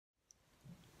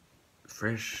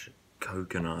fresh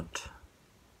coconut.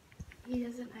 He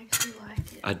doesn't actually like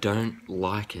it. I don't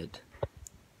like it.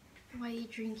 Why are you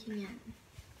drinking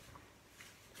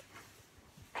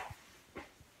it?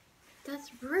 That's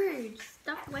rude.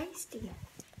 Stop wasting it.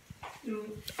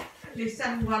 I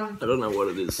don't know what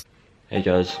it is. Hey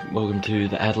guys, welcome to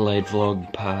the Adelaide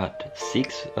vlog part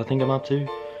 6, I think I'm up to.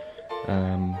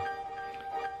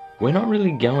 We're not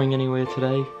really going anywhere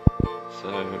today,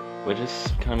 so we're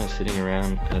just kind of sitting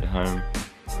around at home,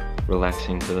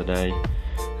 relaxing for the day.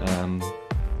 There's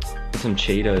some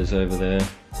Cheetos over there.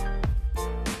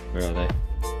 Where are they?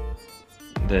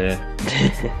 There.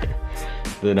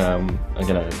 That I'm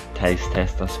gonna taste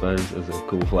test, I suppose, as a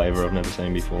cool flavour I've never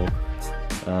seen before.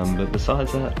 But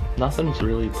besides that, nothing's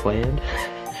really planned.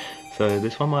 So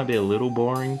this one might be a little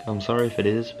boring. I'm sorry if it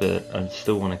is, but I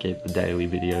still want to keep the daily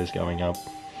videos going up.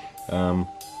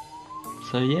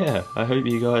 So yeah, I hope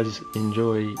you guys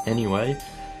enjoy anyway.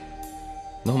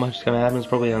 Not much is going to happen. It's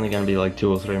probably only going to be like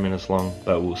 2 or 3 minutes long,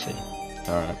 but we'll see.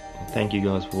 Alright, thank you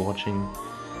guys for watching.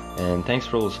 And thanks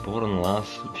for all the support on the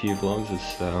last few vlogs.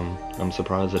 It's, I'm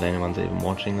surprised that anyone's even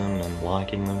watching them and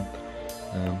liking them.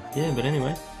 Yeah, but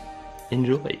anyway,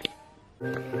 enjoy.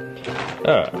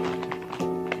 Alright.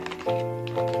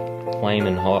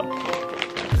 Flaming hot.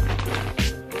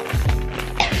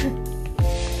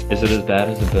 Is it as bad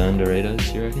as the burned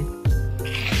Doritos, you reckon?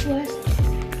 Worse.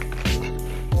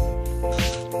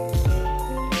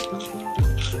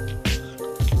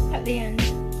 At the end.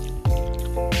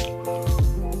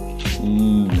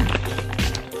 Ooh.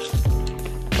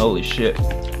 Holy shit.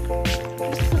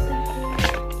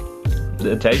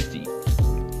 They're tasty.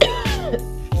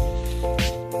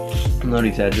 I'm not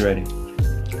exaggerating.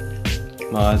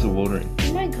 My eyes are watering.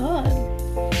 Oh my god.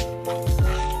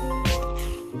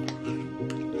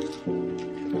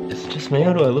 Is it just me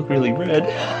or do I look really red?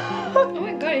 Oh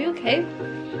my god, are you okay?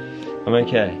 I'm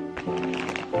okay.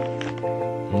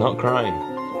 I'm not crying.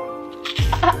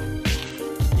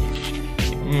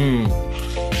 Mmm.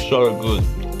 So good.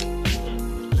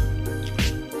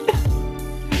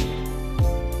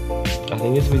 I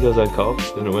think it's because I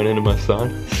coughed and it went into my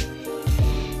sinus.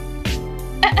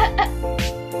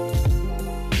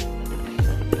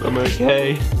 I'm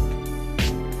okay.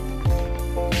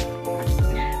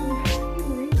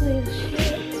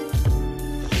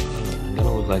 I'm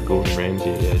gonna look like Gordon Ramsay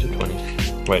at the age of 20.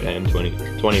 Wait, I am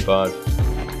 20. 25.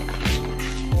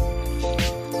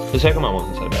 The second one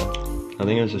wasn't so bad. I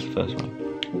think it was just the first one.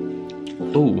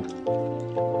 Ooh.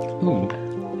 Ooh.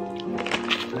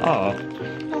 Ah. I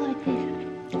like these.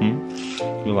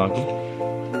 You like them?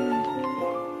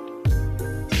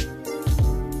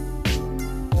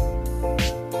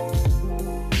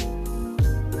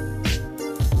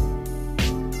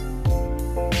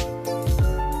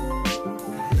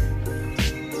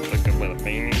 Like a little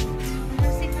painting.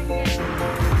 Let's see if I can get it.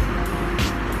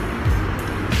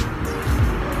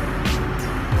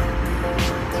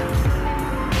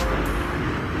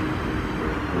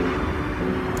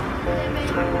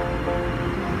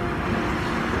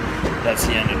 That's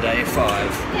the end of day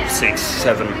 5, 6,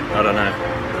 7, I don't know.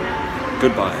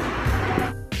 Goodbye.